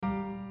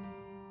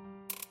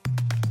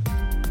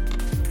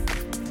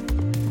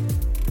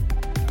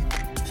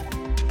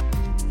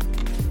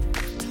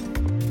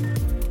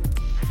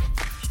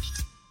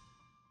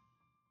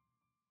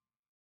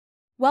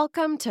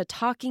Welcome to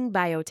Talking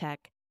Biotech,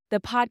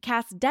 the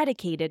podcast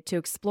dedicated to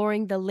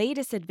exploring the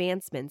latest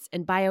advancements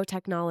in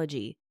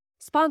biotechnology,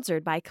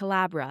 sponsored by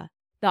Collabra,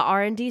 the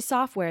R&D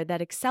software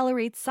that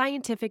accelerates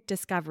scientific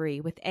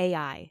discovery with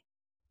AI.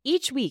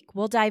 Each week,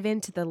 we'll dive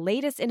into the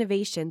latest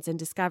innovations and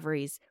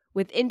discoveries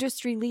with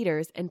industry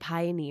leaders and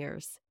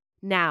pioneers.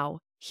 Now,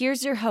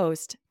 here's your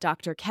host,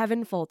 Dr.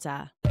 Kevin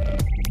Folta.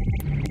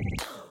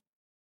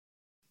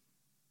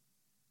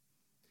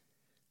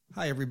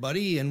 Hi,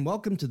 everybody, and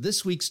welcome to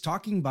this week's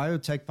Talking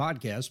Biotech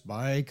podcast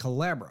by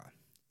Collabra.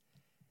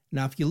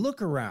 Now, if you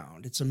look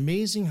around, it's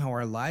amazing how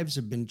our lives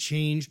have been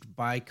changed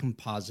by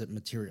composite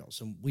materials.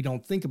 And we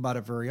don't think about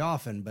it very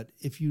often, but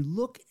if you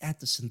look at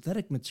the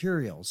synthetic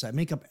materials that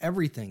make up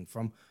everything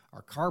from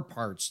our car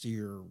parts to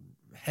your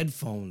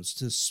headphones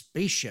to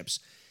spaceships,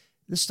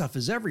 this stuff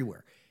is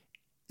everywhere.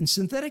 And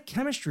synthetic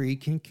chemistry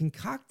can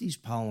concoct these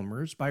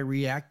polymers by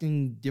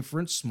reacting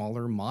different,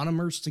 smaller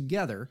monomers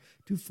together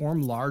to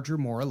form larger,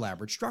 more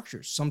elaborate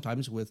structures,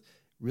 sometimes with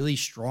really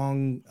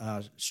strong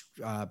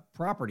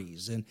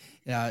properties and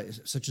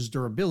such as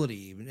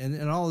durability,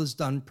 and all is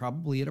done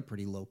probably at a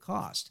pretty low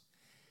cost.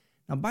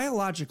 Now,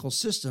 biological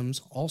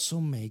systems also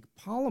make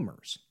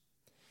polymers.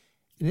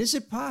 And is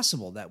it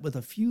possible that with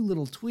a few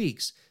little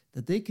tweaks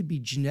that they could be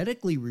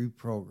genetically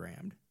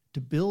reprogrammed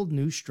to build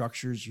new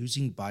structures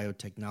using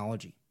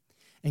biotechnology?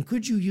 And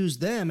could you use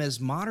them as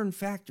modern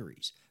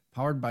factories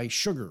powered by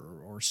sugar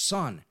or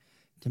sun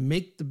to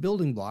make the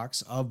building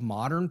blocks of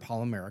modern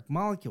polymeric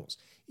molecules?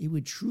 It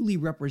would truly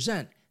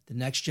represent the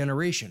next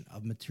generation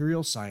of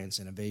material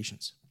science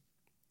innovations.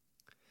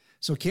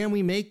 So can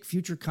we make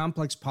future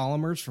complex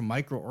polymers from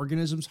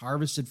microorganisms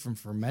harvested from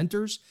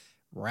fermenters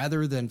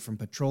rather than from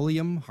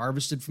petroleum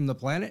harvested from the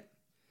planet?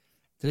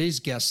 Today's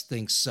guest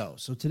thinks so.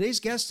 So today's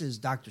guest is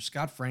Dr.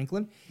 Scott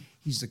Franklin.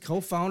 He's the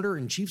co-founder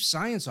and chief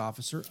science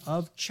officer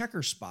of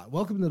Checkerspot.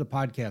 Welcome to the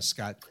podcast,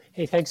 Scott.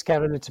 Hey, thanks,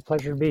 Kevin. It's a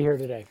pleasure to be here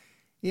today.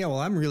 Yeah, well,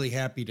 I'm really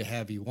happy to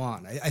have you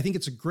on. I think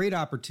it's a great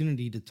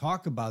opportunity to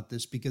talk about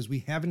this because we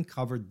haven't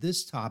covered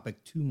this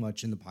topic too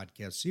much in the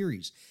podcast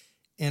series.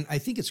 And I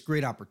think it's a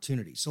great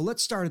opportunity. So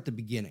let's start at the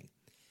beginning.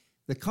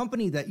 The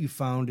company that you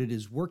founded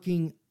is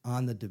working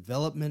on the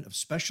development of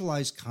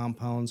specialized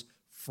compounds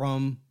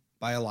from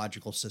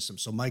biological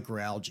systems, so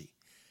microalgae.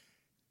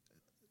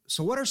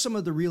 So what are some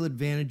of the real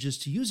advantages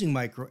to using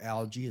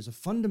microalgae as a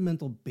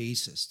fundamental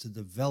basis to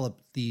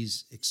develop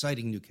these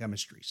exciting new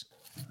chemistries?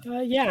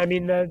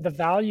 The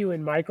value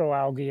in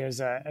microalgae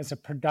as a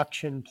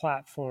production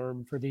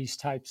platform for these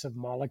types of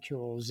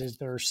molecules is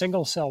they're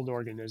single-celled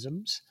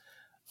organisms.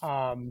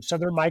 So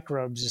they're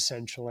microbes,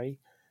 essentially.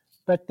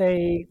 But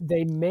they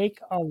make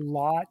a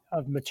lot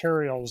of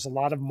materials, a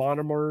lot of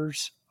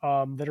monomers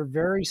that are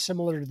very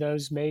similar to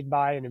those made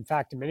by, and in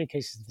fact, in many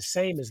cases, the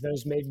same as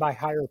those made by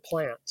higher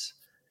plants.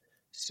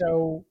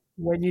 So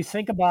when you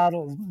think about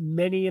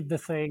many of the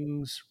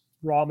things,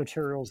 raw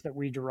materials that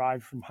we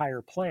derive from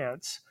higher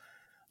plants,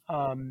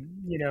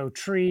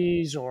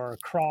 trees or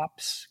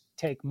crops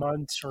take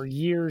months or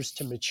years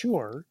to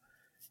mature,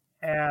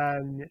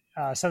 and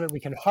so that we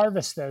can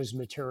harvest those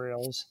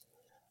materials.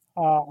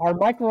 Our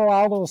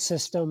microalgal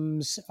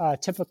systems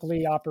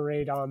typically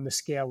operate on the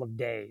scale of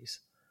days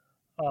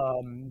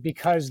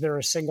because they're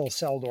a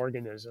single-celled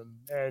organism,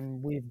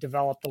 and we've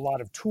developed a lot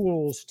of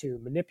tools to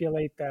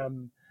manipulate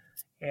them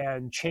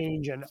and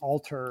change and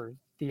alter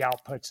the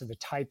outputs of the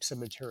types of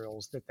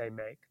materials that they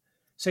make.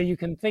 So you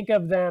can think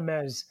of them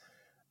as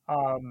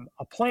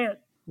a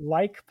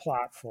plant-like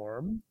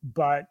platform,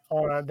 but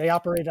they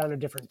operate on a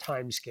different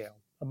time scale,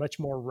 a much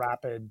more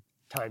rapid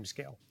time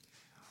scale.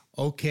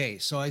 Okay,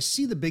 so I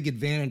see the big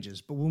advantages,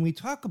 but when we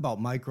talk about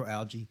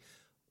microalgae,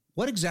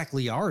 what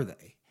exactly are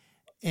they?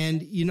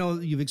 And,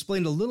 you've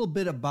explained a little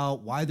bit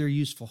about why they're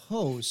useful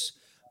hosts,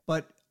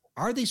 but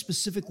are they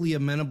specifically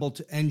amenable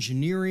to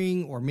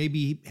engineering or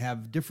maybe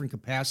have different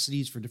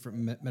capacities for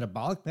different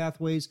metabolic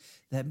pathways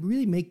that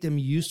really make them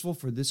useful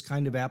for this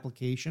kind of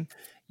application?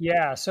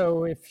 Yeah,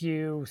 so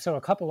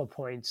a couple of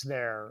points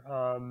there.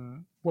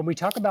 When we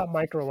talk about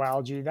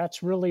microalgae,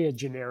 that's really a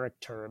generic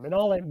term. And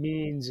all it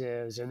means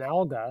is an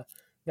alga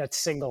that's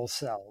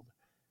single-celled.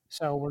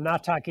 So we're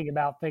not talking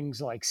about things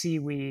like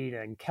seaweed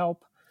and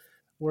kelp.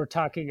 We're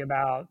talking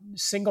about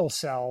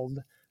single-celled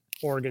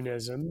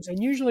organisms. And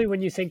usually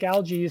when you think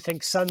algae, you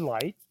think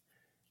sunlight.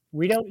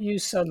 We don't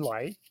use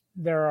sunlight.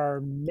 There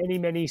are many,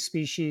 many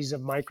species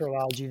of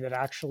microalgae that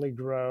actually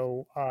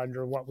grow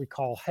under what we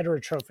call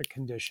heterotrophic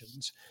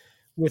conditions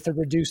with a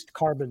reduced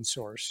carbon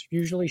source,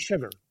 usually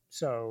sugar.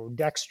 So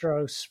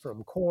dextrose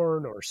from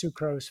corn or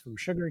sucrose from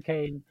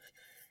sugarcane.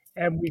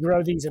 And we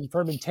grow these in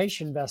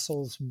fermentation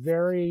vessels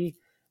very,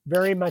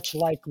 very much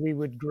like we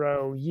would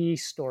grow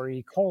yeast or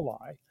E.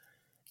 coli.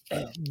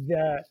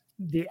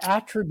 The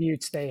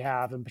attributes they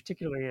have, and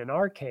particularly in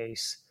our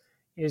case,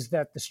 is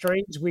that the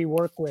strains we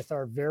work with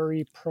are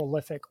very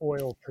prolific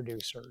oil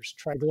producers,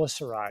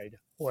 triglyceride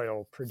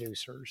oil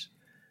producers.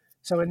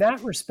 So in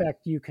that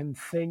respect, you can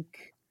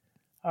think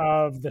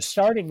of the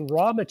starting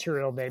raw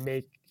material they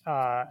make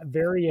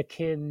very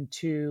akin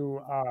to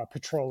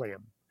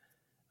petroleum.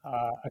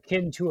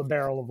 akin to a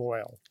barrel of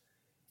oil.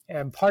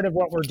 And part of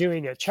what we're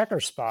doing at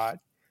Checkerspot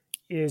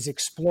is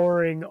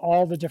exploring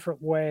all the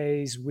different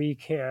ways we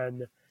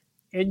can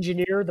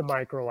engineer the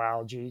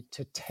microalgae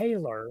to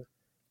tailor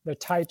the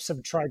types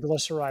of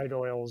triglyceride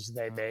oils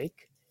they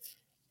make,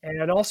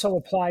 and also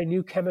apply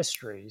new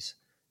chemistries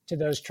to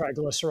those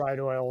triglyceride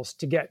oils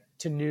to get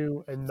to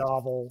new and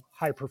novel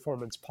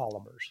high-performance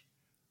polymers.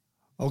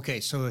 Okay,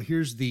 so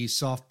here's the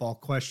softball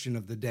question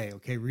of the day.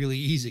 Okay, really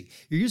easy.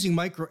 You're using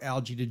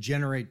microalgae to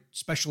generate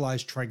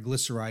specialized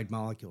triglyceride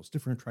molecules,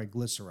 different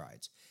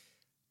triglycerides.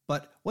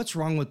 But what's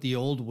wrong with the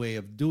old way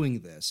of doing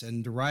this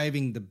and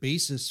deriving the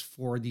basis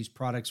for these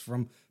products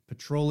from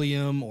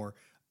petroleum or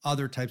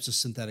other types of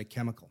synthetic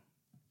chemical?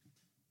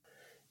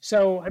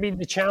 So, I mean,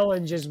 the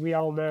challenge, as we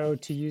all know,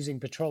 to using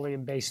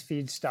petroleum-based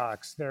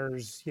feedstocks,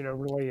 there's,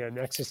 really an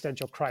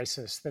existential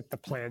crisis that the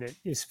planet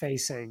is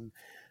facing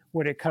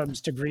when it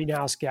comes to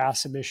greenhouse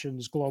gas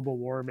emissions, global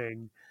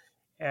warming,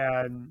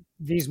 and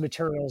these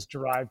materials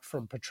derived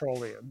from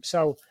petroleum.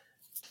 So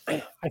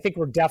I think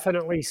we're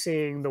definitely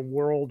seeing the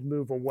world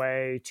move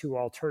away to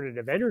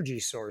alternative energy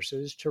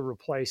sources to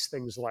replace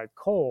things like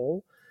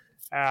coal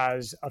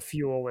as a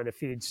fuel and a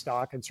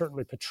feedstock, and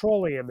certainly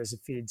petroleum as a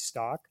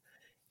feedstock.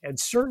 And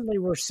certainly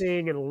we're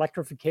seeing an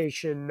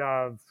electrification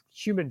of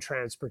human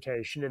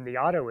transportation in the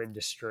auto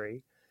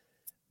industry.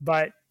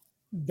 But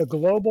the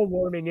global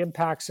warming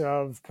impacts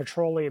of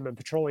petroleum and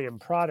petroleum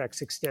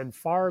products extend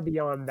far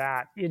beyond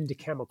that into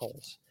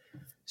chemicals.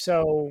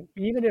 So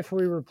even if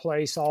we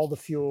replace all the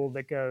fuel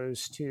that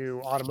goes to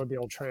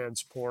automobile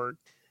transport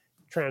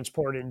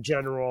in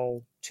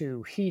general,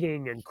 to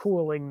heating and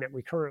cooling that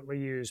we currently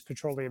use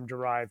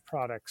petroleum-derived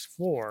products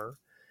for,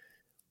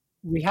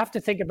 we have to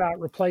think about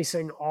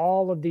replacing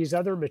all of these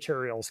other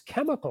materials,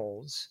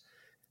 chemicals,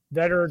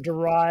 that are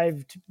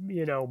derived,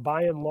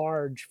 by and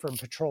large from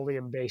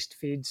petroleum-based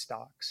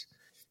feedstocks.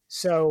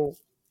 So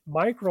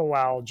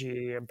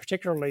microalgae, and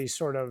particularly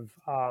sort of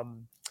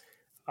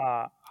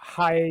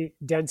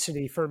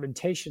high-density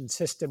fermentation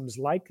systems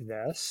like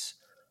this,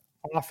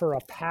 offer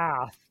a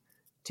path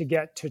to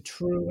get to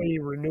truly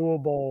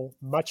renewable,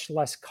 much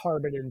less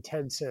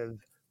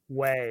carbon-intensive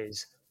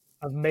ways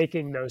of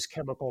making those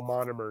chemical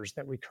monomers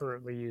that we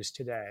currently use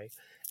today,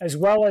 as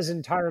well as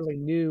entirely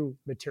new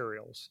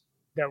materials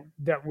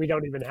that we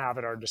don't even have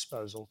at our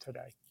disposal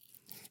today.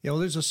 Yeah, well,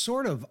 there's a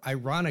sort of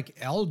ironic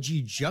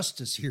algae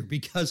justice here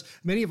because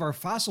many of our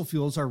fossil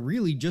fuels are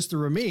really just the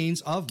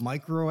remains of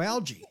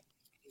microalgae.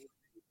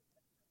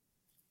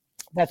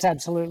 That's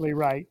absolutely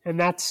right. And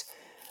that's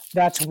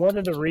one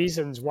of the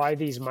reasons why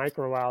these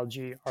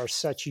microalgae are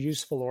such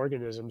useful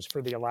organisms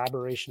for the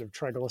elaboration of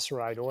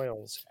triglyceride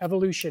oils.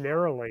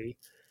 Evolutionarily,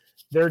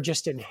 they're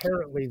just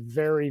inherently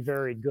very,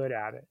 very good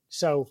at it.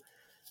 So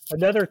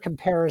another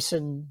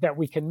comparison that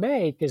we can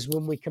make is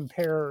when we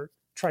compare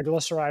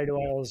triglyceride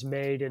oils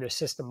made in a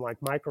system like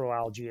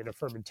microalgae in a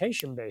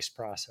fermentation-based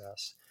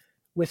process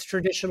with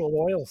traditional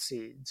oil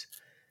seeds.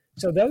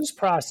 So those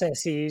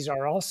processes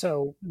are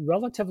also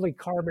relatively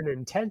carbon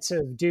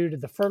intensive due to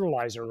the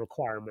fertilizer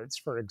requirements,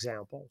 for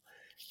example,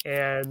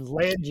 and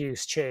land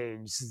use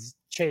changes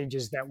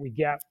that we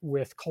get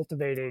with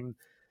cultivating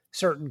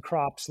certain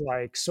crops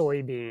like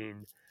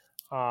soybean,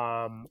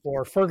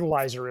 or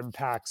fertilizer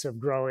impacts of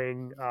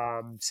growing,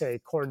 say,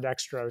 corn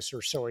dextrose or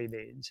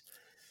soybeans.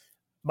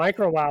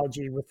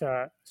 Microalgae with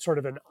a sort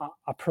of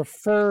a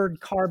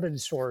preferred carbon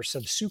source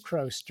of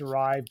sucrose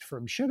derived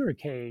from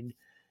sugarcane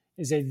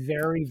is a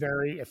very,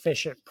 very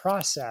efficient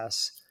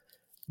process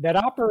that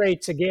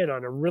operates, again,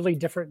 on a really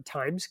different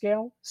time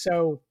scale.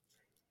 So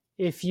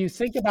if you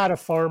think about a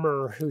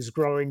farmer who's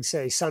growing,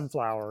 say,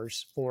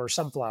 sunflowers or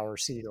sunflower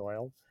seed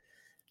oil,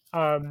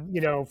 from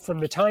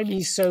the time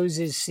he sows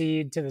his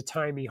seed to the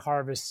time he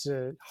harvests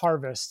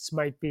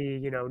might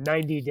be,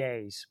 90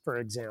 days, for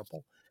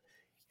example.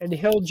 And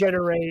he'll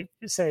generate,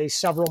 say,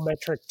 several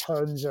metric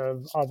tons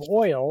of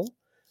oil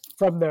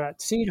from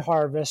that seed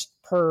harvest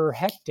per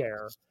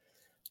hectare.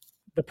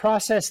 The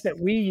process that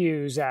we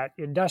use at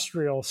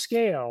industrial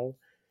scale,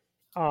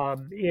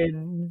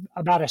 in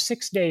about a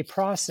 6-day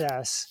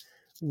process,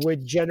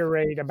 would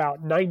generate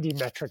about 90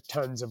 metric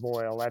tons of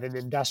oil at an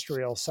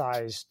industrial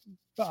sized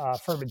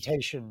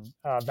fermentation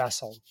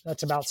vessel.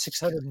 That's about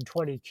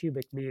 620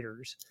 cubic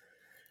meters.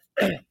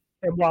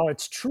 And while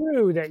it's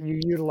true that you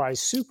utilize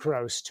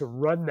sucrose to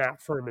run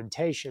that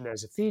fermentation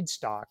as a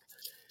feedstock,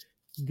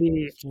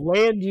 the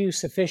land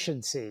use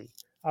efficiency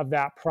of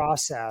that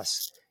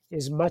process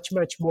is much,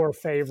 much more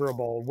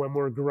favorable when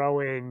we're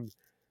growing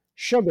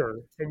sugar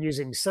and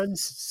using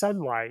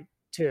sunlight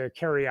to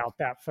carry out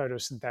that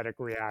photosynthetic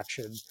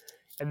reaction,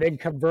 and then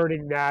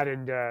converting that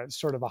into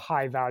sort of a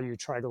high-value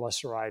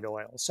triglyceride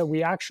oil. So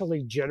we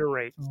actually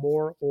generate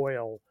more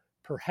oil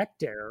per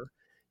hectare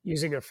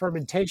using a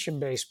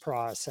fermentation-based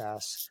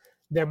process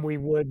than we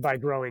would by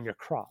growing a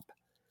crop.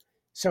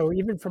 So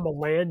even from a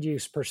land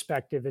use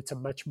perspective, it's a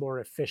much more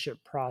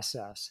efficient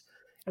process.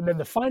 And then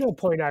the final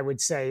point I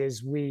would say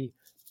is we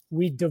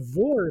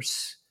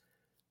divorce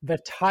the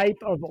type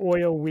of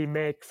oil we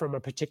make from a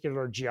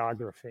particular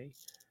geography.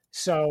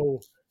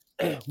 So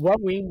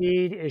what we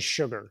need is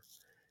sugar.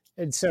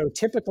 And so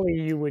typically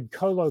you would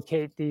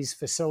co-locate these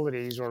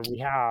facilities, or we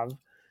have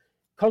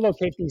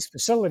co-locate these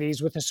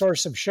facilities with a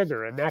source of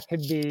sugar. And that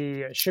could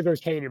be sugar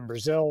cane in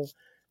Brazil.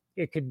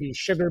 It could be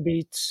sugar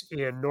beets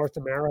in North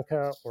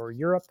America or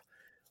Europe,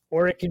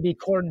 or it can be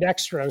corn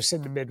dextrose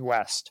in the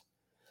Midwest.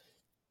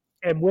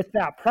 And with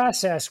that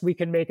process, we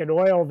can make an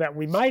oil that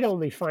we might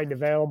only find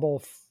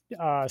available,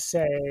 grown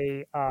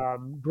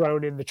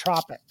in the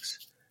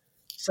tropics,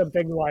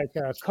 something like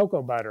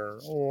cocoa butter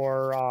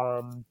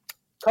or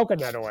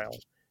coconut oil.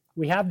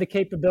 We have the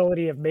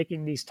capability of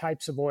making these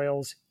types of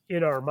oils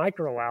in our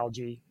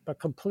microalgae, but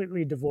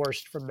completely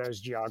divorced from those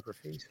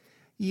geographies.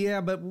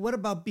 Yeah, but what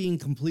about being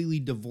completely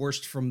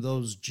divorced from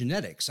those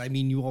genetics? I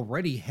mean, you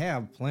already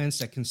have plants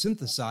that can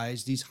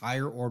synthesize these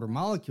higher order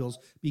molecules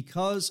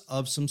because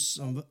of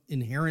some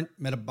inherent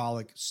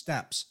metabolic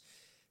steps.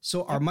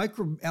 So are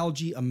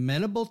microalgae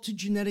amenable to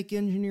genetic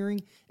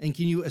engineering? And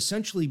can you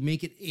essentially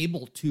make it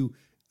able to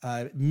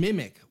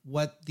mimic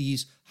what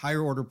these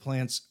higher order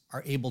plants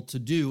are able to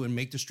do and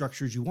make the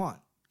structures you want?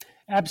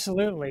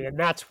 Absolutely, and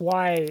that's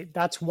why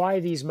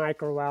these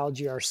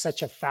microalgae are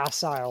such a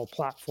facile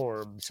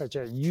platform, such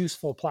a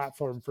useful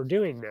platform for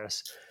doing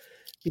this,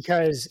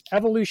 because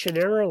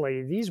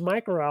evolutionarily these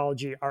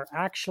microalgae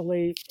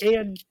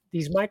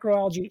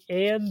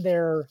and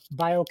their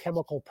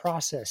biochemical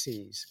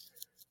processes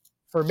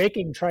for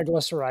making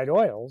triglyceride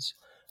oils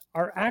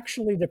are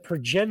actually the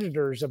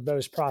progenitors of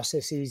those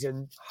processes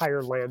in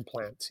higher land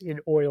plants, in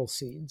oil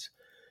seeds.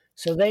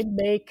 So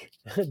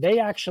they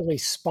actually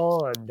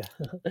spawned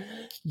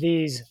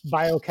these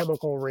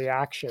biochemical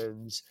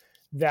reactions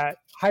that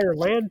higher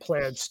land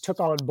plants took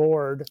on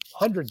board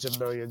hundreds of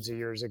millions of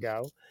years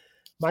ago.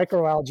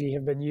 Microalgae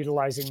have been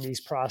utilizing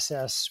these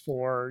processes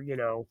for,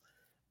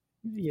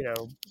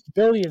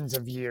 billions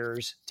of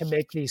years to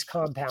make these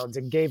compounds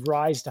and gave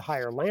rise to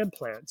higher land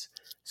plants.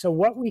 So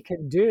what we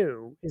can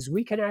do is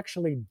we can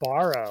actually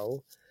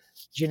borrow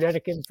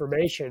genetic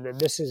information, and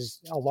this is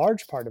a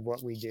large part of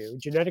what we do,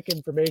 genetic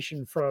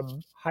information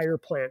from higher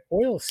plant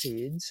oil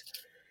seeds,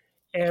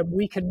 and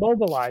we can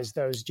mobilize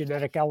those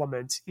genetic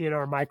elements in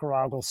our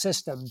microalgal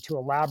system to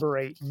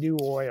elaborate new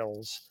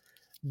oils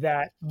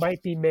that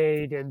might be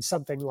made in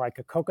something like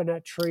a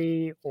coconut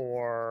tree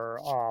or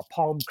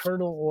palm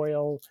kernel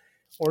oil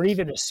or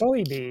even a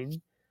soybean.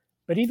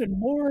 But even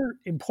more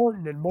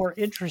important and more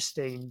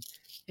interesting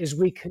is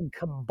we can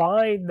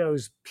combine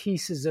those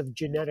pieces of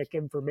genetic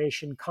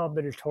information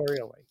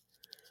combinatorially.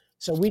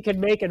 So we can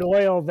make an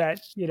oil that,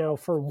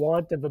 for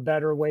want of a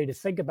better way to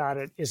think about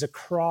it, is a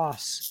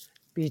cross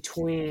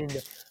between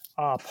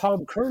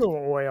palm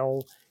kernel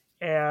oil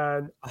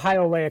and high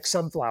oleic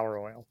sunflower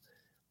oil,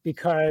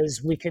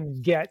 because we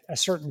can get a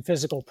certain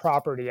physical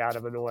property out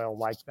of an oil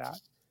like that.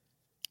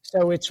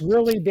 So it's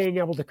really being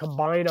able to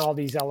combine all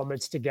these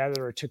elements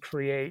together to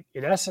create,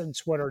 in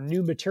essence, what are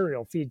new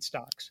material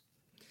feedstocks.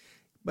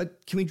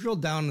 But can we drill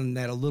down on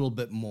that a little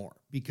bit more?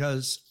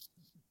 Because,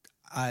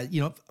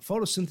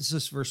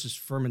 photosynthesis versus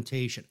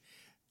fermentation.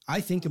 I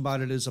think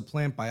about it as a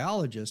plant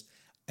biologist.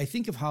 I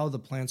think of how the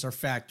plants are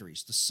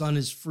factories. The sun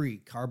is free.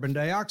 Carbon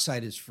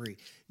dioxide is free.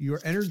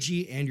 Your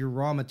energy and your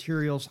raw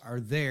materials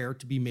are there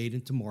to be made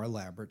into more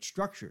elaborate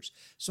structures.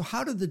 So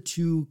how do the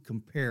two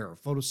compare,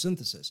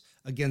 photosynthesis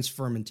against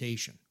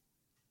fermentation?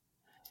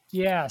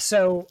 Yeah,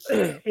 so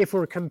if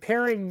we're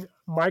comparing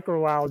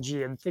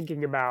microalgae and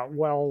thinking about,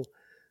 well,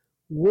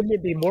 wouldn't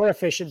it be more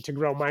efficient to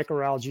grow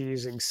microalgae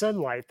using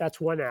sunlight? That's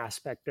one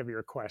aspect of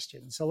your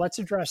question. So let's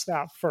address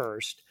that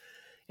first.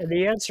 And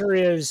the answer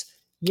is,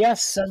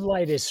 yes,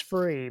 sunlight is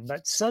free,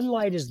 but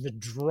sunlight is the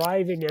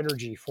driving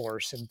energy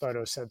force in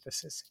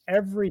photosynthesis.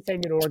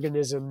 Everything an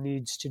organism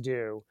needs to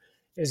do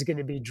is going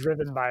to be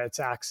driven by its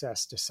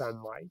access to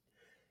sunlight.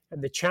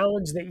 And the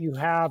challenge that you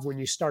have when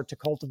you start to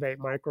cultivate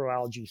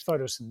microalgae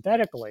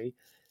photosynthetically,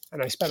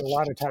 and I spent a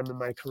lot of time in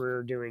my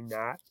career doing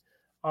that,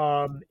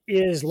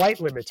 is light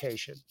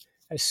limitation.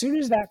 As soon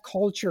as that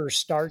culture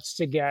starts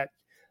to get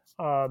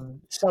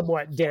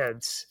somewhat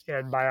dense,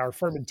 and by our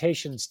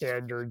fermentation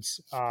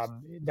standards,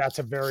 that's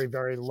a very,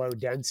 very low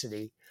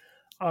density,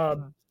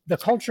 the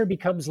culture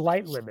becomes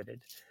light limited.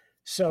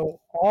 So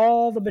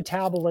all the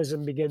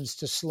metabolism begins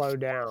to slow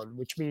down,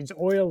 which means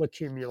oil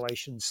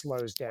accumulation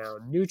slows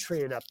down,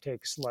 nutrient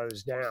uptake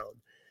slows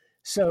down.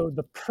 So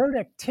the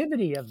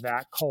productivity of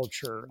that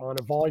culture on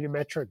a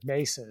volumetric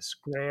basis,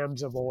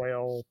 grams of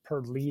oil per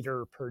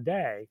liter per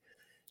day,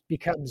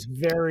 becomes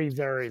very,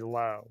 very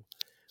low.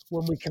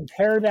 When we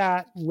compare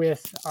that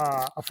with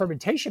a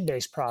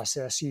fermentation-based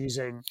process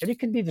using, and it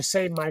can be the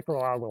same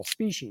microalgal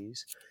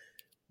species,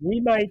 we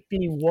might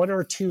be 1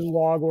 or 2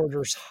 log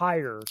orders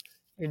higher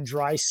in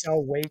dry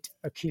cell weight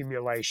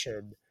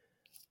accumulation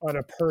on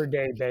a per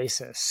day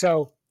basis.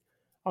 So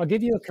I'll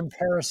give you a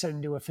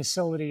comparison to a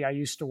facility I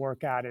used to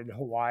work at in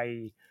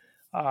Hawaii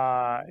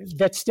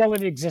that's still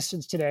in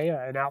existence today,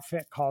 an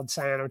outfit called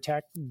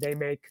Cyanotech. They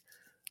make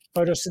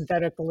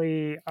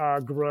photosynthetically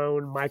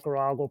grown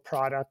microalgal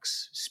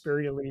products,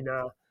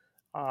 spirulina,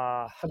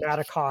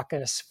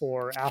 Haematococcus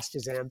for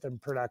astaxanthin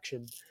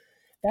production.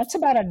 That's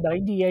about a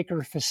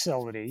 90-acre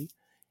facility.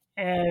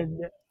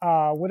 And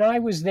when I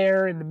was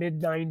there in the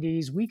mid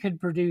 90s, we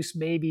could produce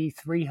maybe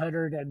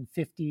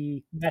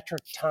 350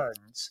 metric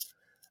tons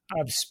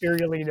of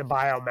spirulina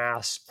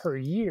biomass per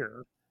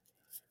year.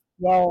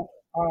 Well,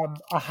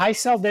 a high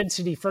cell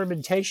density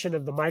fermentation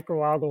of the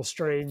microalgal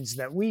strains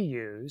that we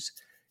use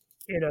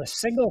in a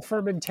single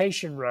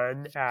fermentation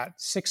run at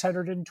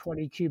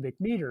 620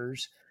 cubic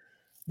meters,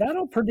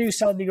 that'll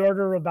produce on the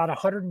order of about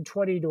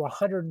 120 to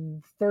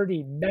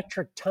 130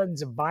 metric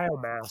tons of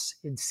biomass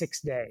in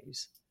 6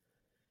 days.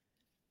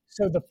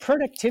 So the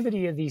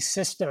productivity of these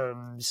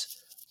systems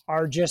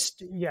are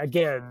just,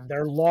 again,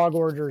 their log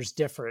orders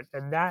different.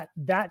 And that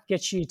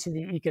gets you to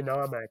the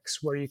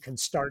economics where you can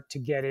start to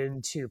get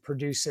into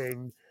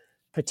producing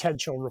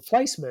potential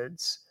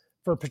replacements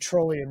for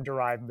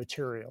petroleum-derived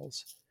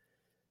materials.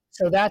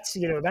 So that's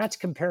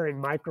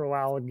comparing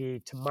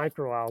microalgae to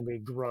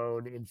microalgae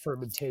grown in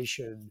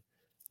fermentation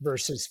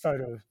versus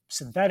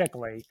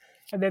photosynthetically.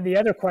 And then the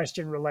other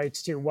question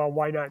relates to, well,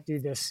 why not do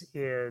this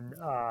in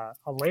a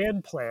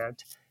land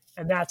plant?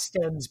 And that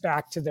stems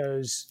back to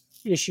those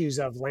issues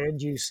of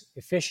land use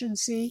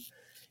efficiency.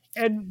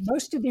 And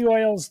most of the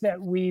oils that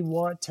we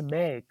want to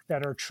make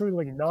that are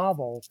truly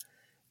novel,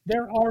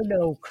 there are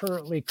no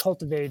currently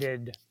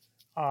cultivated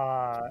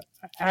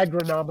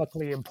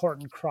agronomically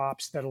important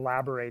crops that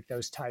elaborate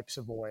those types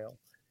of oil.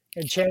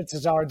 And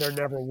chances are there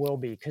never will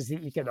be because the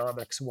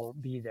economics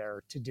won't be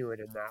there to do it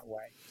in that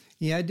way.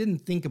 Yeah, I didn't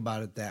think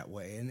about it that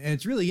way. And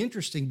it's really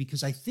interesting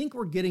because I think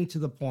we're getting to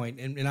the point,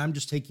 and I'm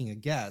just taking a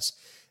guess,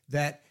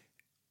 that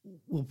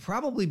we'll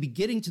probably be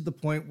getting to the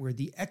point where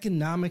the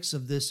economics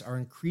of this are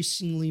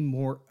increasingly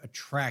more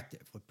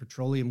attractive with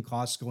petroleum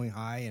costs going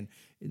high and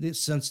the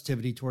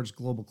sensitivity towards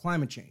global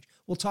climate change.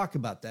 We'll talk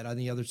about that on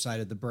the other side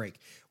of the break.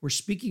 We're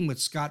speaking with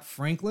Scott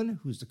Franklin,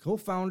 who's the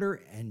co-founder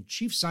and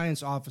chief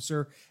science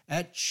officer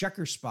at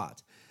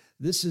Checkerspot.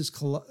 This is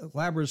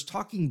Colabra's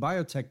Talking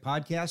Biotech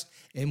podcast,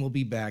 and we'll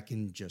be back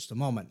in just a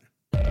moment.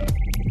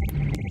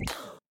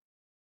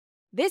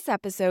 This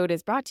episode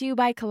is brought to you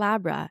by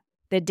Colabra,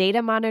 the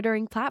data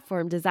monitoring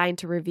platform designed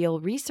to reveal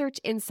research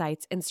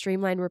insights and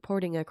streamline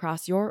reporting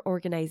across your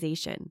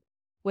organization.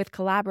 With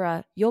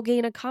Colabra, you'll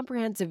gain a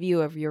comprehensive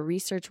view of your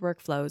research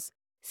workflows,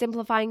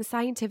 simplifying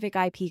scientific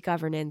IP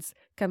governance,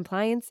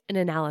 compliance, and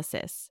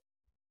analysis.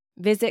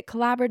 Visit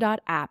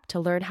Colabra.app to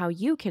learn how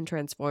you can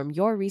transform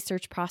your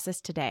research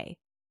process today.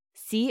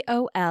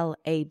 Colabra.app.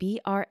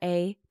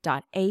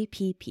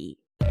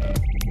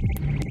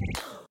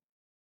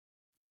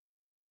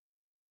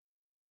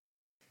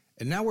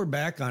 And now we're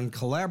back on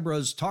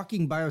Colabra's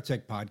Talking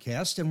Biotech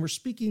podcast, and we're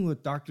speaking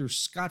with Dr.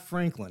 Scott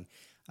Franklin.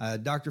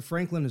 Dr.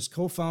 Franklin is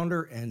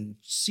co-founder and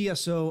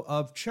CSO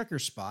of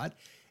Checkerspot.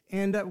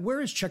 And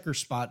where is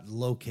Checkerspot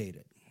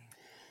located?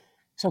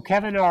 So,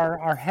 Kevin,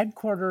 our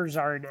headquarters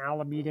are in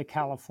Alameda,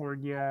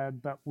 California,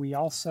 but we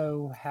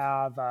also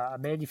have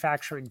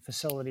manufacturing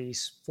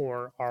facilities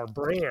for our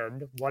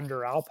brand,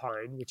 Wonder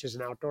Alpine, which is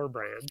an outdoor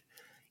brand,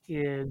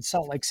 in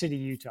Salt Lake City,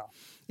 Utah.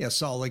 Yeah,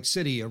 Salt Lake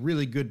City, a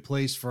really good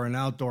place for an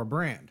outdoor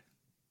brand.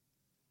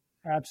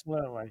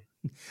 Absolutely.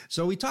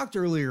 So we talked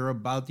earlier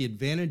about the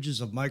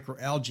advantages of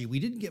microalgae. We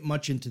didn't get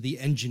much into the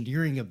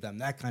engineering of them,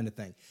 that kind of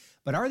thing.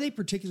 But are they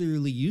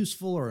particularly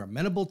useful or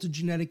amenable to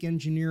genetic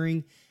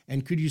engineering?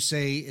 And could you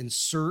say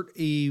insert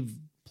a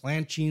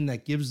plant gene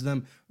that gives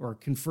them or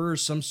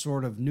confers some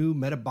sort of new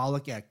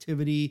metabolic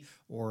activity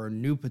or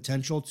new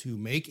potential to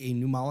make a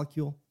new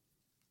molecule?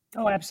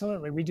 Oh,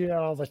 absolutely. We do that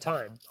all the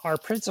time. Our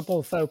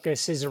principal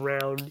focus is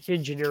around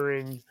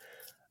engineering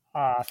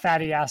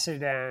fatty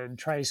acid and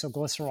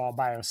triacylglycerol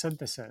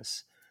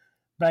biosynthesis.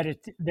 But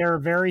they're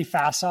very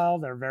facile.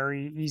 They're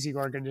very easy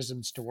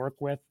organisms to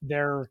work with.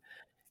 They're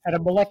at a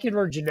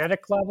molecular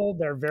genetic level,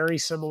 they're very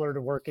similar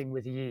to working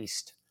with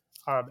yeast.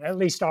 At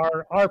least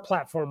our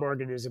platform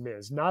organism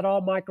is. Not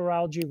all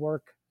microalgae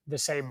work the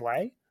same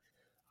way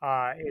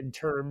in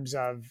terms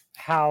of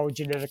how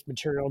genetic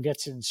material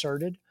gets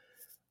inserted.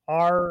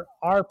 Our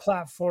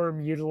platform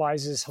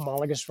utilizes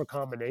homologous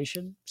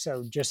recombination,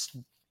 so just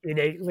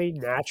innately,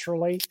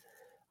 naturally,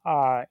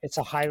 it's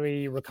a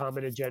highly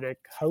recombinogenic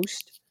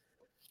host.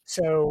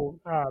 So,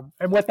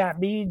 and what that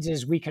means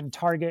is we can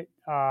target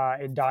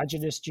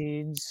endogenous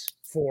genes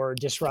for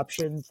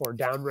disruption, for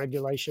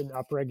downregulation,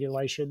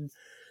 upregulation,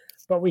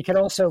 but we can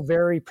also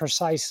very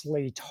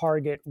precisely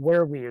target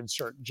where we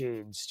insert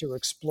genes to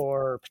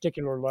explore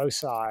particular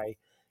loci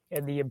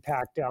and the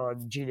impact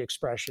on gene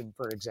expression,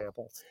 for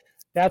example.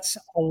 That's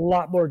a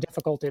lot more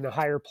difficult in a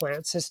higher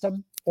plant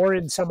system or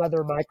in some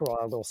other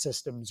microalgal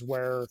systems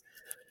where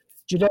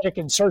genetic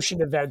insertion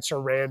events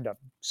are random.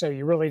 So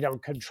you really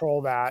don't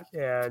control that,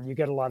 and you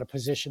get a lot of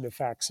position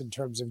effects in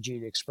terms of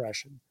gene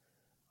expression.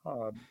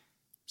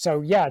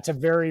 So yeah, it's a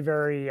very,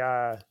 very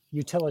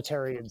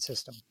utilitarian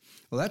system.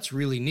 Well, that's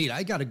really neat.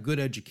 I got a good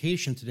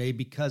education today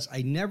because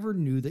I never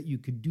knew that you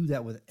could do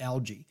that with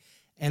algae.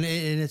 And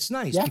it's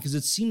nice because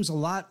it seems a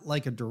lot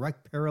like a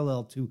direct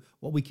parallel to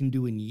what we can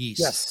do in yeast.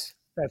 Yes,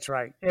 that's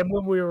right. And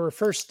when we were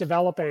first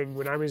developing,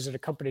 when I was at a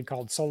company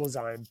called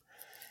Solazyme,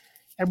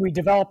 And we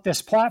developed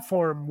this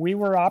platform. We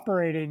were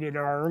operating in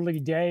our early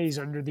days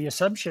under the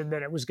assumption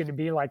that it was going to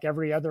be like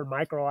every other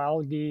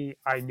microalgae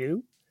I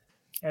knew,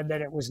 and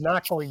that it was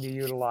not going to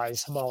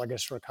utilize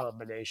homologous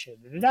recombination.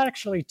 And it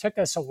actually took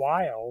us a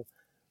while.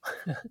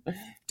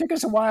 Took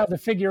us a while to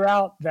figure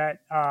out that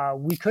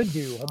we could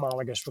do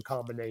homologous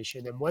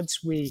recombination. And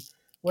once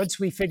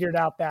we figured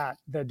out that,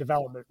 the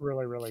development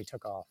really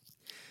took off.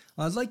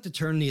 I'd like to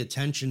turn the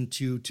attention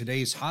to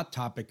today's hot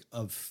topic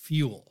of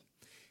fuel.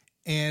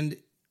 And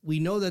we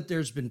know that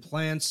there's been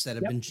plants that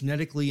have been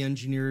genetically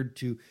engineered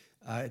to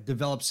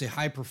develop, say,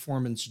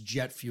 high-performance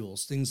jet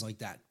fuels, things like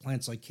that,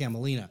 plants like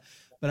camelina.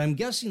 But I'm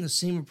guessing the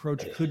same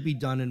approach could be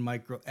done in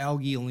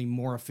microalgae, only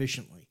more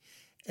efficiently.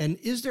 And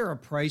is there a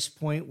price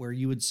point where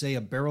you would say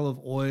a barrel of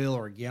oil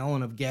or a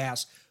gallon of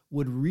gas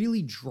would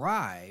really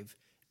drive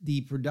the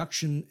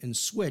production and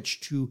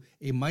switch to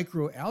a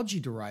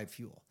microalgae-derived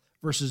fuel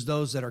versus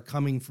those that are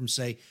coming from,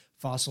 say,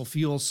 fossil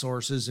fuel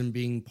sources and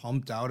being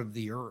pumped out of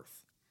the earth?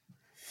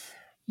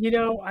 You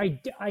know,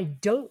 I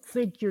don't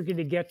think you're going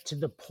to get to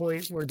the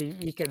point where the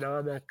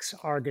economics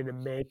are going to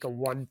make a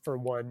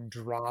one-for-one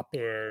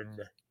drop-in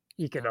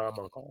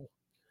economical.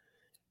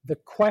 The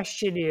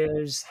question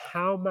is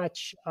how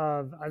much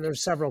of,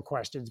 there's several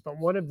questions, but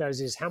one of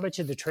those is how much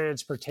of the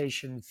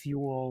transportation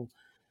fuel,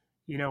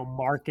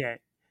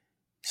 market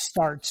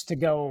starts to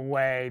go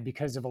away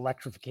because of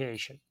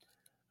electrification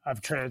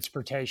of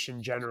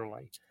transportation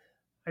generally.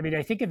 I mean,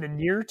 I think in the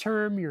near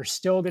term, you're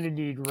still going to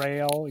need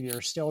rail, you're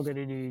still going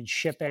to need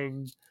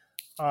shipping.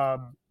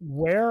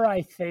 Where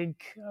I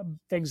think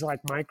things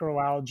like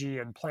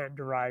microalgae and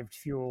plant-derived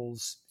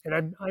fuels,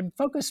 and I'm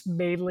focused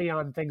mainly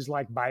on things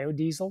like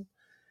biodiesel,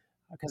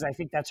 because I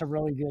think that's a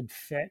really good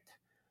fit.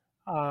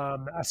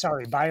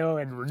 Bio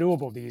and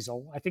renewable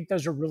diesel. I think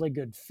those are really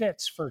good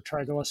fits for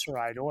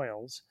triglyceride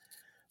oils.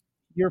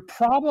 You're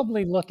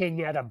probably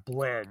looking at a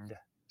blend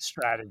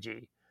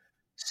strategy.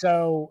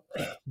 So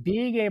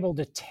being able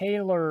to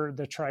tailor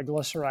the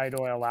triglyceride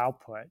oil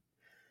output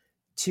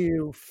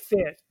to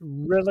fit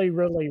really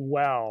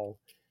well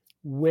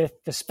with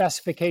the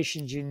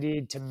specifications you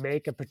need to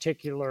make a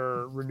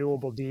particular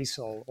renewable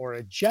diesel or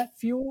a jet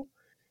fuel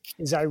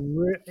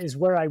is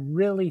where I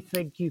really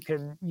think you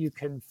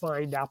can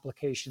find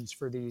applications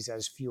for these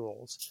as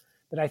fuels.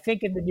 But I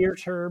think in the near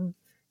term,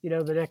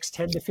 the next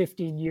 10 to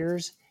 15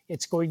 years,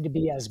 it's going to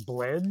be as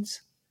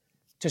blends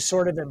to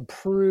sort of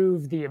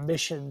improve the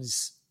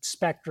emissions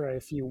spectra,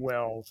 if you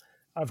will,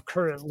 of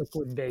current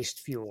liquid-based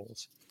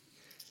fuels.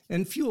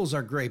 And fuels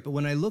are great, but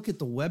when I look at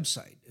the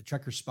website, the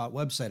CheckerSpot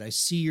website, I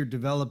see you're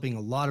developing a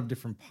lot of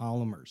different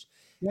polymers.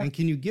 Yeah. And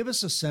can you give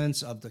us a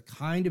sense of the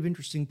kind of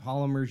interesting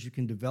polymers you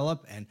can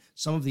develop and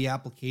some of the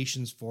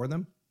applications for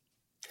them?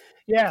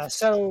 Yeah,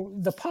 so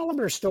the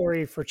polymer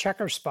story for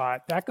CheckerSpot,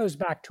 that goes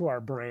back to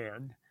our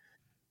brand.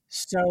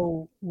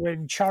 So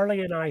when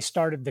Charlie and I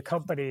started the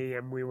company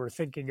and we were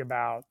thinking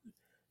about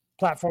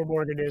platform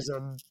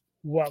organism,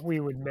 what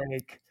we would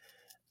make,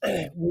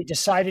 we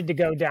decided to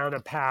go down a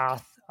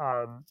path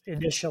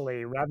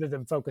initially, rather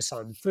than focus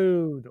on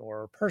food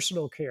or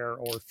personal care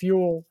or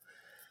fuel.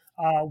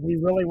 We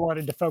really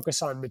wanted to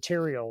focus on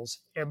materials,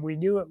 and we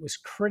knew it was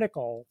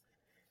critical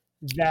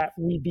that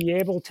we be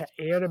able to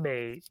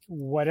animate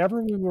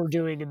whatever we were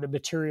doing in the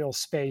material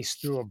space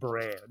through a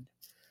brand.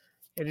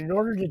 And in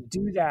order to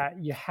do that,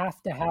 you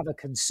have to have a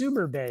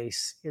consumer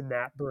base in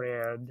that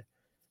brand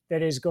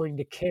that is going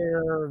to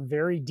care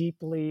very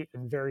deeply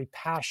and very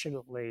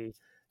passionately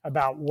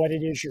about what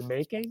it is you're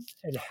making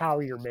and how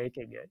you're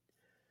making it.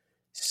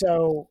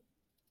 So,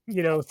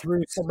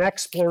 through some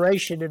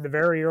exploration in the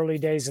very early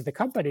days of the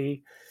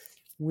company,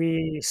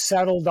 we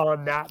settled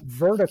on that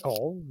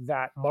vertical,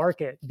 that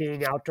market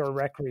being outdoor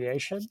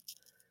recreation,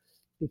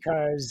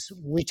 because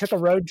we took a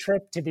road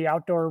trip to the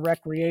outdoor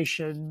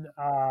recreation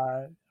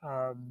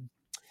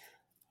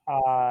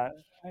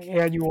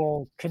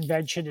annual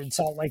convention in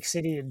Salt Lake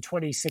City in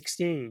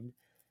 2016.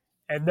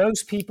 And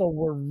those people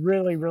were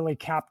really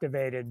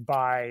captivated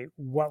by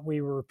what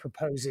we were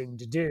proposing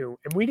to do.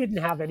 And we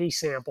didn't have any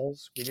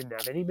samples. We didn't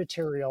have any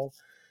material.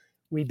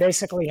 We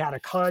basically had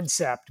a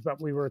concept,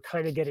 but we were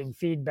kind of getting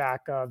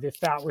feedback of if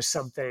that was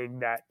something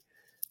that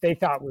they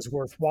thought was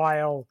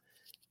worthwhile.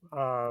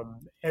 And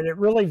it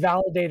really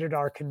validated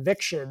our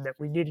conviction that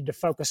we needed to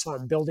focus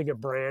on building a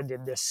brand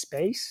in this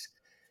space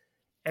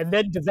and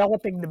then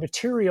developing the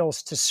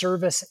materials to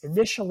service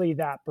initially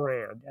that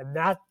brand. And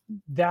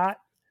that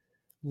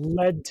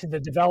led to the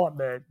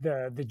development,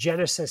 the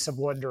genesis of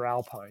Wonder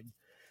Alpine.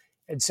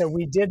 And so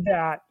we did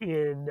that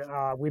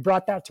we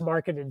brought that to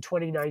market in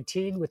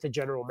 2019 with the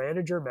general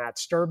manager, Matt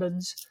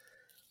Sturbins,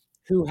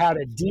 who had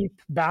a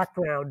deep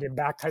background in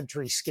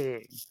backcountry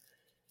skiing.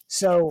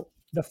 So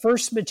the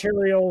first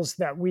materials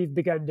that we've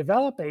begun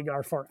developing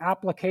are for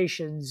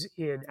applications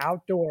in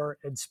outdoor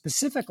and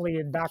specifically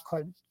in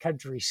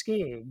backcountry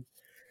skiing.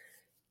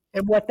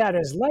 And what that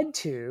has led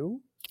to,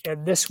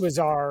 and this was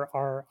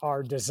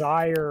our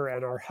desire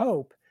and our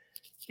hope,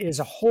 is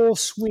a whole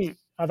suite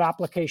of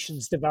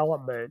applications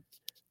development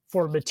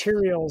for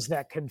materials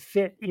that can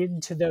fit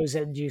into those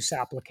end use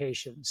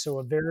applications. So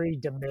a very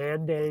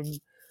demanding,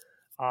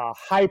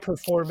 high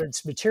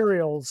performance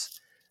materials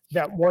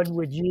that one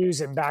would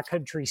use in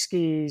backcountry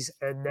skis,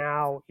 and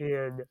now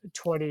in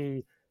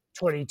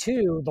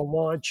 2022, the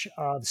launch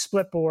of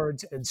split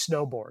boards and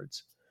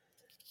snowboards.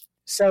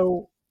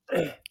 So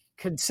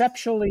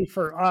conceptually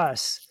for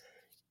us,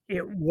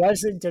 it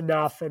wasn't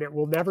enough, and it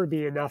will never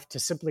be enough to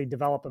simply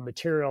develop a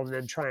material and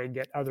then try and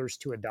get others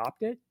to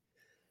adopt it.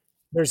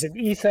 There's an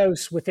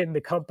ethos within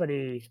the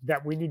company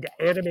that we need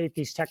to animate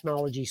these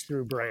technologies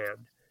through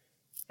brand.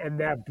 And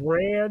that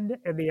brand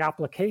and the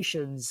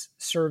applications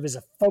serve as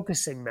a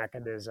focusing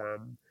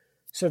mechanism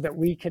so that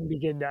we can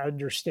begin to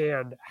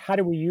understand, how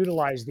do we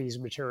utilize these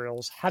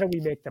materials? How do we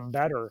make them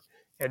better?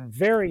 And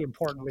very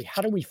importantly,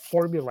 how do we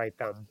formulate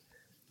them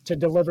to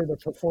deliver the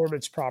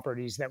performance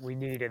properties that we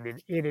need in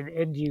an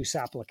end-use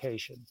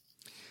application?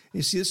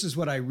 You see, this is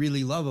what I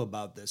really love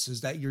about this,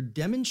 is that you're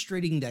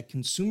demonstrating that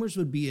consumers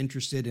would be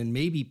interested in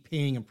maybe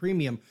paying a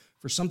premium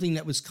for something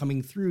that was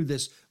coming through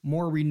this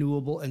more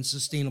renewable and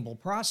sustainable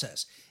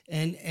process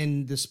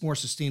and this more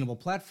sustainable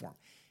platform.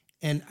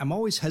 And I'm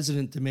always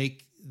hesitant to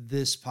make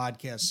this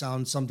podcast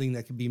sound something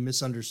that could be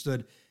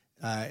misunderstood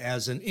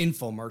as an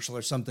infomercial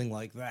or something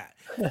like that.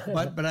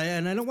 But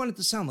I don't want it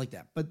to sound like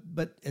that.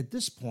 But at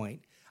this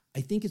point,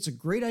 I think it's a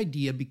great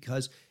idea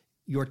because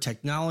your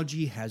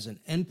technology has an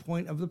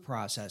endpoint of the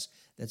process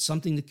that's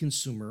something the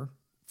consumer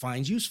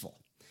finds useful.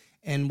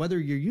 And whether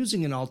you're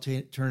using an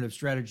alternative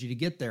strategy to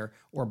get there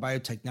or a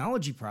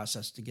biotechnology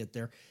process to get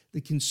there,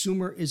 the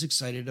consumer is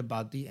excited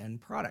about the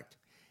end product.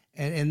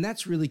 And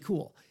that's really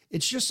cool.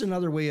 It's just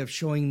another way of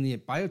showing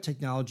that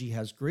biotechnology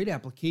has great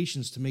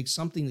applications to make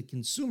something the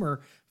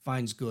consumer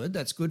finds good,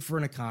 that's good for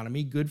an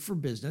economy, good for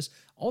business,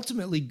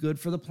 ultimately good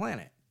for the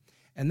planet.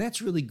 And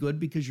that's really good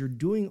because you're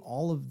doing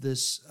all of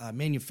this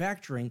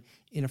manufacturing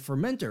in a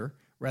fermenter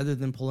rather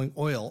than pulling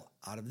oil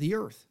out of the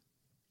earth.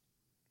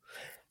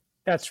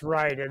 That's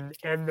right.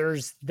 And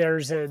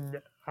there's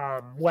an,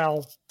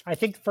 well, I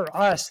think for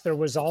us, there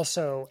was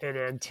also an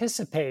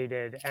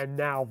anticipated and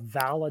now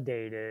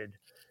validated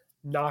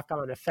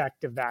knock-on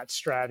effect of that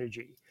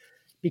strategy,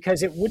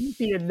 because it wouldn't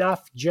be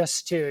enough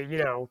just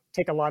to,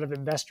 take a lot of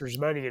investors'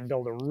 money and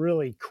build a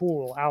really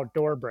cool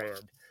outdoor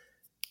brand.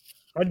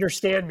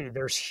 Understand me,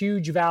 there's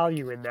huge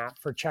value in that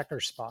for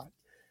CheckerSpot.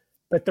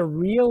 But the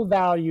real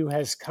value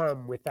has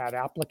come with that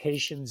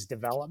applications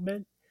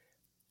development,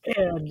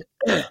 and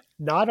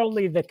not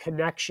only the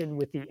connection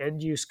with the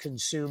end-use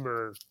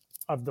consumer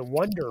of the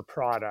Wonder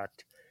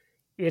product,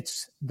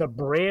 it's the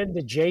brand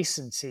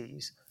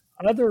adjacencies.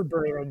 Other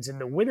brands in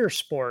the winter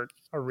sport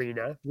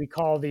arena, we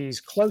call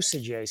these close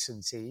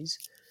adjacencies,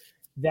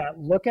 that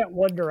look at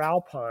Wonder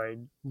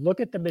Alpine, look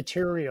at the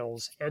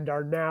materials, and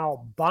are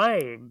now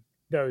buying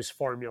those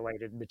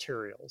formulated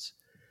materials.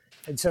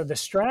 And so the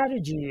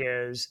strategy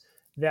is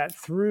that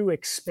through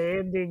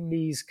expanding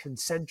these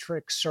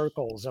concentric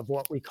circles of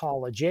what we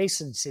call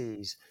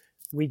adjacencies,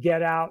 we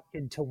get out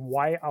into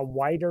a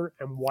wider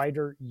and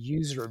wider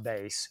user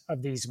base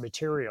of these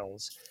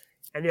materials.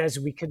 And as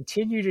we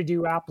continue to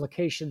do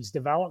applications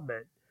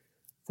development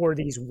for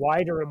these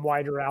wider and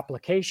wider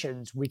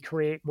applications, we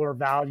create more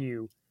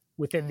value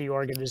within the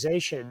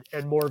organization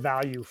and more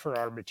value for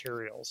our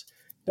materials.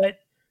 But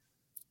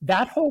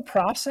that whole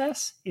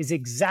process is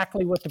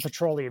exactly what the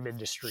petroleum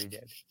industry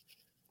did.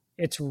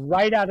 It's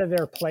right out of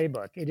their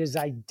playbook. It is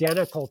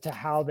identical to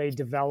how they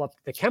developed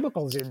the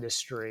chemicals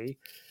industry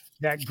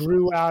that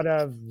grew out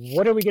of,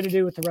 what are we going to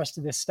do with the rest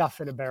of this stuff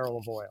in a barrel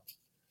of oil?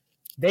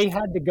 They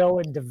had to go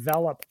and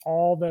develop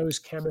all those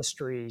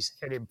chemistries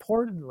and,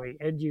 importantly,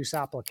 end-use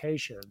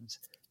applications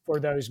for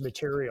those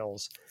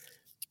materials.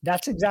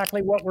 That's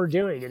exactly what we're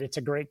doing, and it's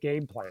a great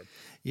game plan.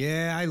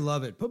 Yeah, I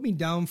love it. Put me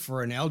down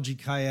for an algae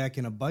kayak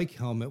and a bike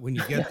helmet when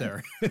you get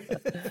there.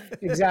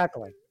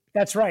 Exactly.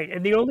 That's right.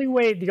 And the only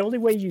way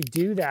you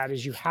do that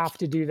is you have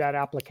to do that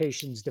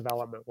applications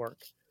development work.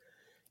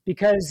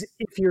 Because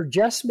if you're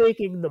just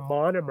making the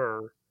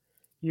monomer,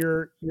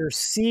 you're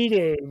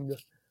ceding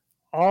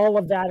all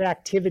of that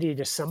activity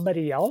to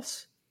somebody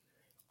else,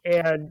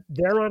 and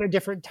they're on a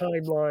different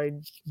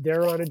timeline,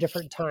 they're on a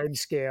different time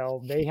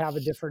scale, they have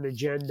a different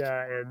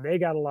agenda, and they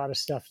got a lot of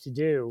stuff to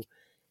do.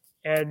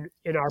 And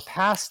in our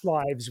past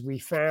lives, we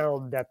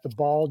found that the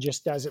ball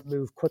just doesn't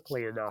move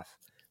quickly enough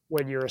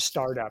when you're a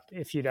startup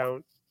if you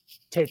don't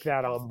take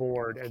that on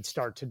board and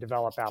start to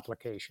develop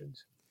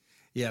applications.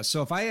 Yeah,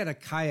 so if I had a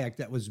kayak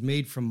that was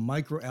made from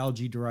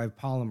microalgae derived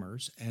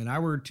polymers and I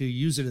were to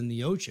use it in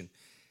the ocean,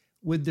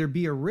 would there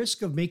be a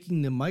risk of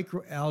making the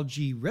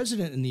microalgae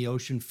resident in the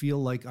ocean feel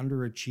like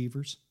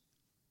underachievers?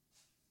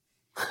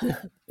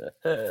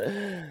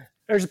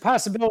 There's a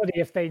possibility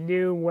if they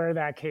knew where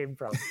that came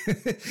from.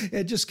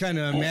 I just kind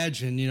of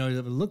imagine,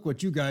 look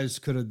what you guys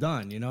could have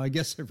done. I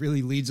guess it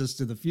really leads us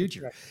to the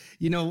future.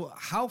 Right.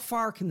 How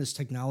far can this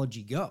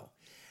technology go?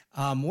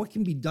 What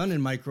can be done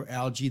in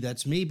microalgae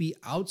that's maybe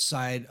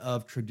outside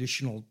of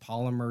traditional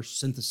polymer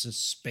synthesis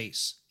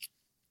space?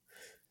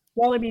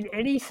 Well, I mean,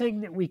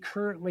 anything that we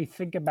currently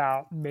think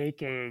about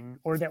making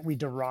or that we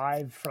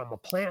derive from a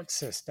plant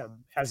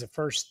system as a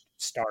first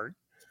start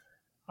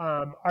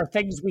are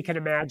things we can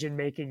imagine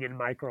making in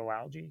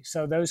microalgae.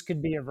 So those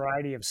could be a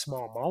variety of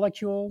small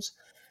molecules.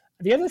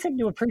 The other thing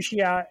to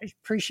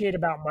appreciate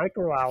about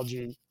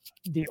microalgae,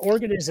 the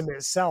organism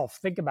itself,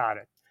 think about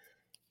it.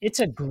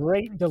 It's a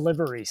great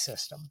delivery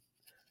system.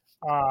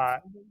 Uh,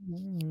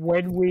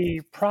 when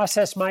we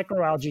process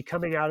microalgae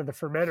coming out of the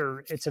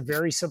fermenter, it's a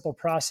very simple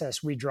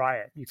process. We dry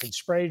it. You can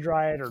spray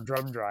dry it or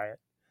drum dry it.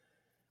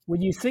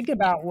 When you think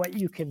about what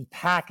you can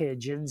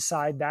package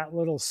inside that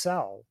little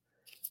cell,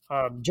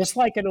 just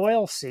like an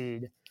oil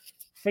seed,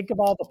 think of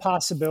all the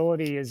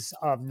possibilities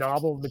of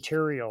novel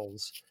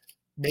materials,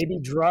 maybe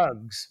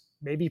drugs,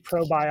 maybe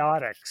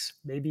probiotics,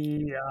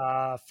 maybe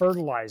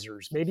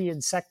fertilizers, maybe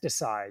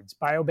insecticides,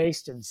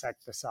 bio-based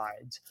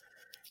insecticides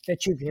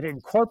that you can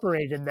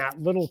incorporate in that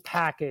little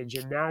package.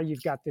 And now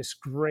you've got this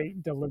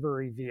great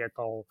delivery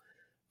vehicle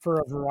for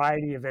a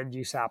variety of end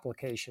use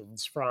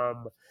applications,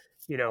 from,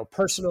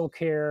 personal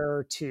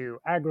care to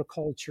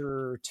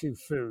agriculture to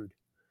food.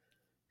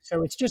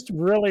 So it's just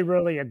really,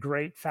 really a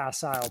great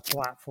facile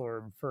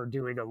platform for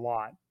doing a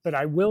lot. But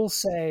I will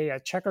say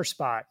at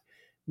CheckerSpot,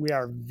 we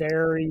are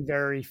very,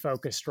 very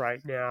focused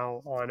right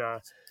now on a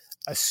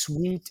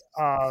suite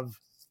of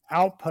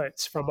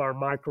outputs from our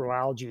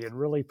microalgae and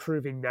really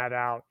proving that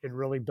out and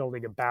really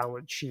building a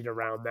balance sheet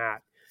around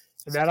that.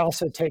 And that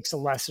also takes a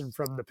lesson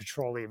from the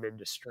petroleum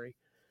industry,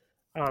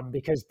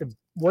 because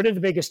one of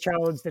the biggest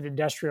challenges that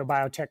industrial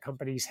biotech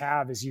companies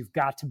have is you've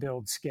got to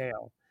build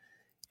scale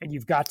and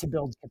you've got to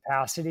build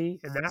capacity,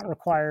 and that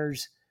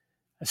requires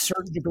a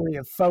certain degree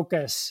of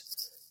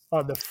focus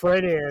on the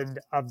front end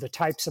of the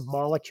types of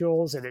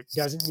molecules, and it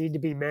doesn't need to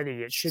be many,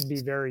 it should be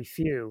very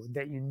few,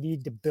 that you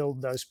need to build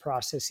those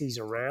processes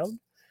around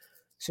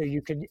so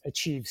you can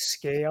achieve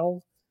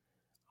scale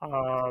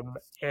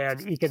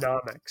and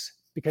economics.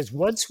 Because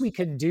once we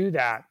can do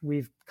that,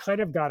 we've kind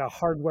of got a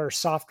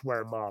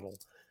hardware-software model.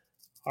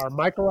 Our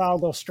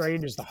microalgal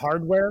strain is the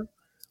hardware.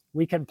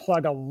 We can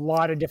plug a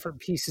lot of different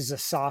pieces of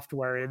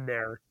software in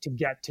there to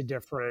get to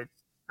different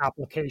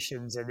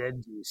applications and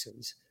end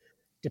uses,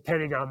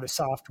 depending on the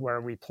software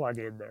we plug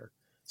in there.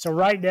 So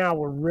right now,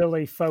 we're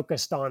really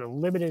focused on a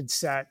limited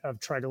set of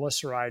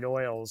triglyceride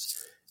oils,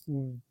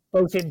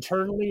 both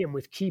internally and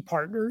with key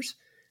partners,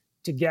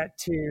 to get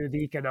to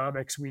the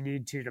economics we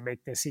need to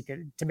make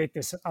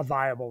this a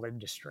viable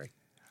industry.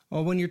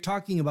 Well, when you're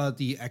talking about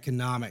the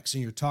economics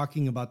and you're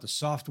talking about the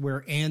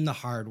software and the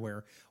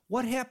hardware,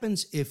 what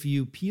happens if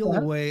you peel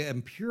away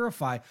and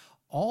purify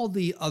all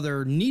the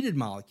other needed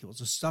molecules,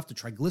 the stuff, the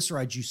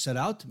triglycerides you set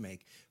out to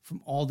make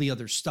from all the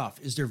other stuff?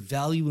 Is there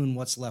value in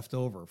what's left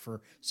over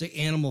for, say,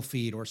 animal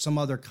feed or some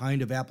other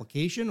kind of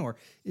application? Or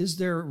is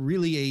there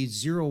really a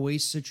zero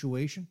waste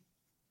situation?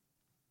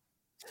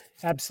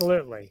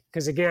 Absolutely.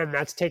 Because again,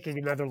 that's taking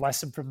another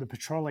lesson from the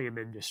petroleum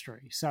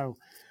industry. So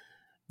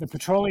the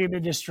petroleum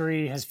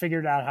industry has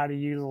figured out how to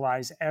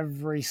utilize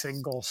every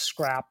single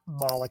scrap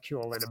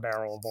molecule in a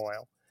barrel of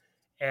oil.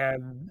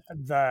 And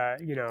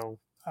the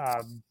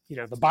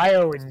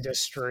bio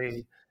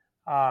industry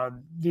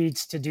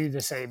needs to do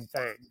the same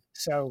thing.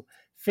 So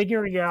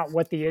figuring out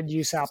what the end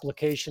use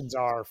applications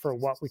are for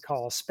what we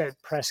call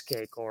spent press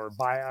cake or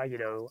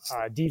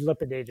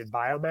delipidated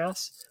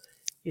biomass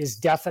is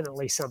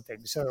definitely something.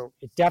 So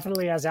it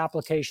definitely has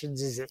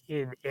applications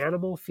in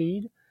animal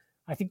feed.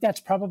 I think that's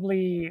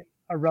probably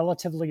a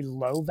relatively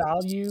low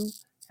value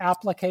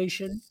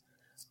application.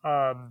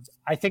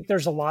 I think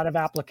there's a lot of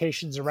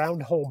applications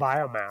around whole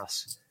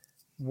biomass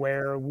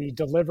where we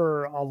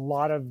deliver a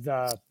lot of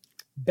the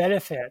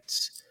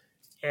benefits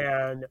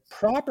and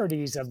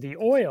properties of the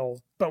oil,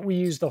 but we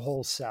use the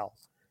whole cell.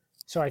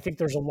 So I think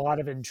there's a lot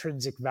of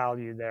intrinsic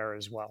value there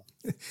as well.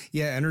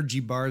 Yeah,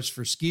 energy bars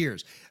for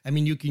skiers. I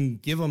mean, you can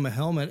give them a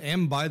helmet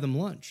and buy them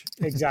lunch.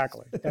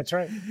 Exactly. That's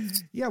right.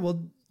 Yeah,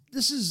 well,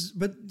 this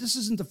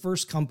isn't the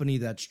first company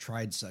that's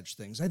tried such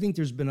things. I think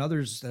there's been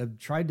others that have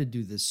tried to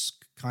do this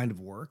kind of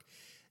work,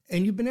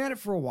 and you've been at it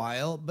for a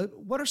while, but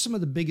what are some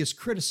of the biggest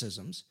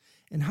criticisms,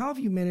 and how have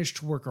you managed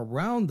to work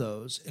around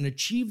those and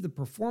achieve the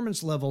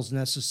performance levels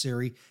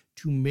necessary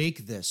to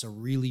make this a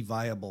really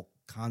viable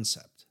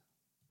concept?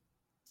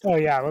 Oh,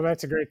 yeah. Well,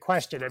 that's a great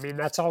question. I mean,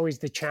 that's always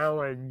the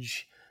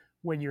challenge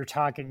when you're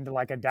talking to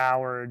like a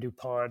Dow or a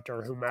DuPont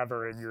or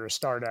whomever, and you're a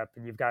startup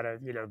and you've got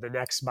the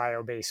next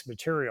bio-based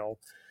material.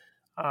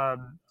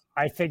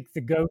 I think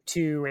the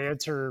go-to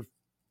answer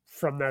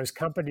from those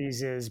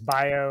companies is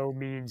bio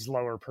means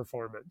lower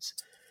performance.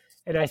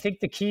 And I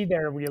think the key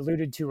there, we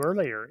alluded to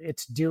earlier,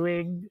 it's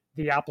doing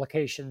the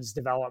applications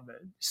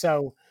development.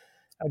 So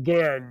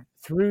again,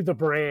 through the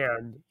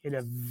brand in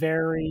a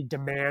very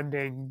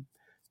demanding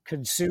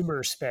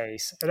consumer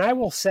space. And I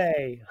will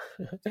say,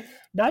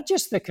 not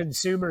just the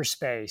consumer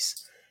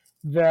space,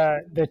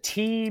 the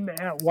team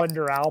at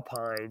Wonder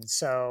Alpine,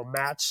 so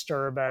Matt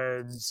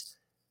Sturbans,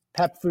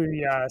 Pep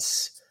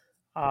Fuyas,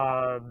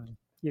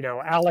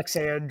 Alex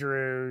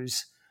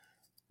Andrews,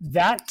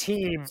 that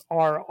team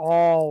are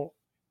all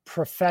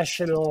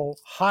professional,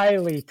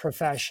 highly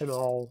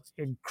professional,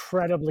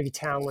 incredibly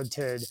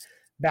talented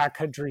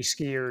backcountry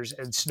skiers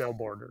and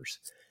snowboarders.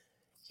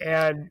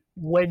 And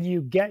when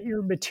you get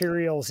your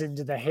materials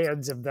into the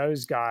hands of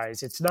those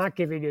guys, it's not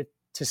giving it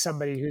to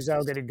somebody who's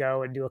going to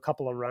go and do a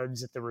couple of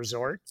runs at the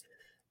resort.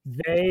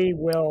 They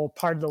will,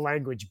 pardon the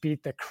language,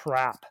 beat the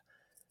crap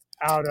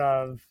out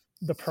of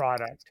the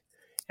product.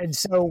 And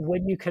so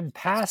when you can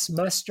pass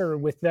muster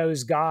with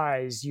those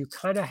guys, you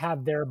kind of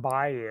have their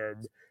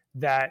buy-in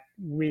that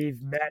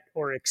we've met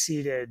or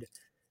exceeded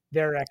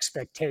their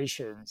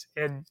expectations.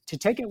 And to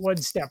take it one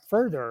step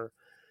further,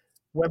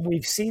 when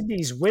we've seen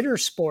these winter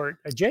sport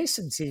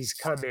adjacencies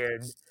come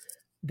in,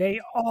 they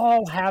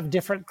all have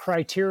different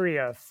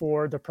criteria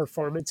for the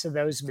performance of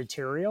those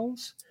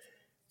materials.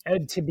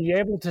 And to be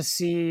able to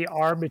see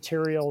our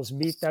materials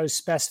meet those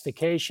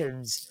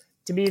specifications,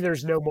 to me,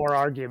 there's no more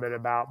argument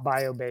about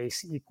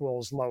biobase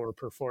equals lower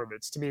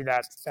performance. To me,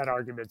 that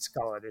argument's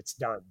gone. It's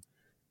done.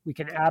 We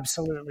can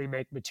absolutely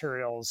make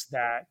materials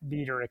that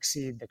meet or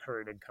exceed the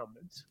current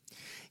incumbents.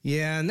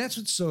 Yeah, and that's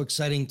what's so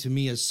exciting to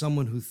me as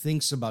someone who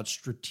thinks about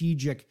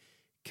strategic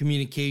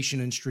communication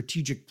and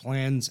strategic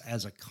plans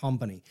as a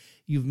company.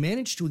 You've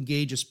managed to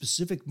engage a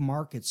specific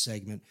market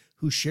segment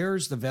who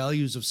shares the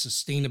values of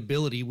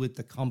sustainability with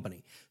the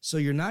company. So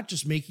you're not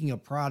just making a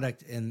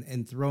product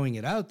and throwing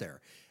it out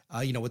there,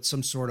 with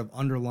some sort of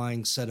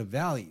underlying set of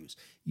values.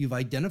 You've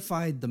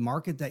identified the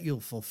market that you'll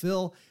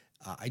fulfill,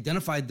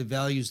 identified the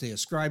values they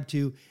ascribe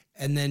to,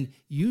 and then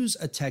use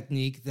a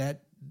technique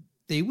that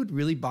they would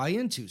really buy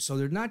into. So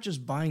they're not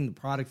just buying the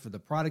product for the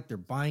product, they're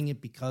buying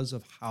it because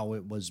of how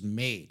it was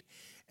made.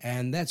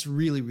 And that's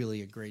really,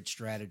 really a great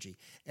strategy.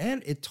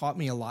 And it taught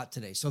me a lot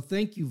today. So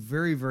thank you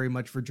very, very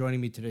much for joining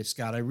me today,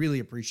 Scott. I really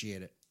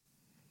appreciate it.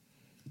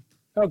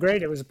 Oh,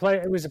 great. It was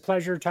a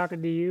pleasure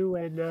talking to you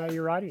and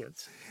your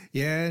audience.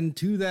 Yeah, and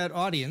to that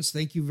audience,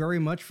 thank you very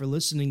much for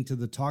listening to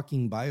the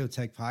Talking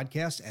Biotech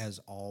podcast, as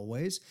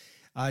always.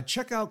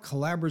 Check out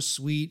Colabra's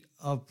suite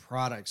of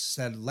products,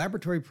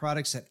 laboratory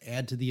products that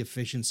add to the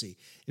efficiency.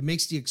 It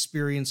makes the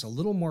experience a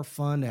little more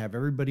fun to have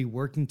everybody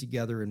working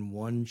together in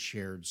one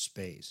shared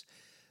space.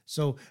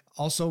 So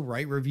also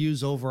write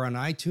reviews over on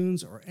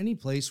iTunes or any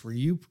place where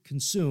you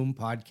consume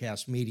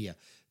podcast media.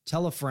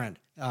 Tell a friend.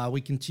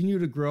 We continue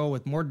to grow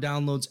with more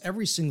downloads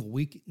every single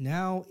week,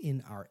 now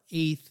in our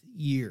 8th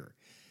year.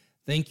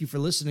 Thank you for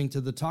listening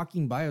to the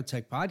Talking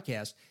Biotech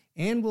podcast,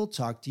 and we'll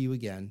talk to you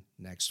again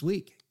next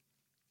week.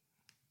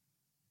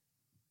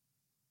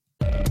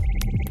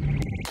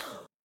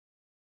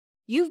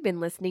 You've been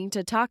listening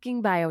to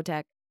Talking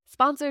Biotech,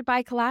 sponsored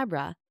by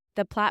Colabra,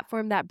 the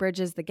platform that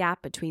bridges the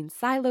gap between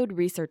siloed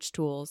research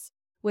tools.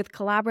 With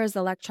Colabra's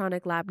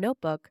electronic lab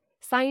notebook,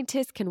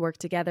 scientists can work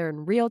together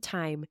in real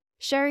time,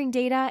 sharing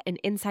data and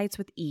insights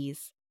with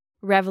ease.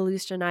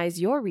 Revolutionize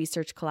your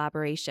research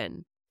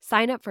collaboration.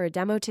 Sign up for a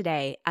demo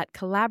today at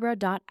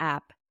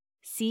colabra.app,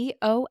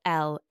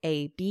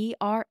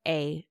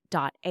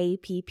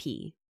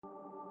 colabra.app.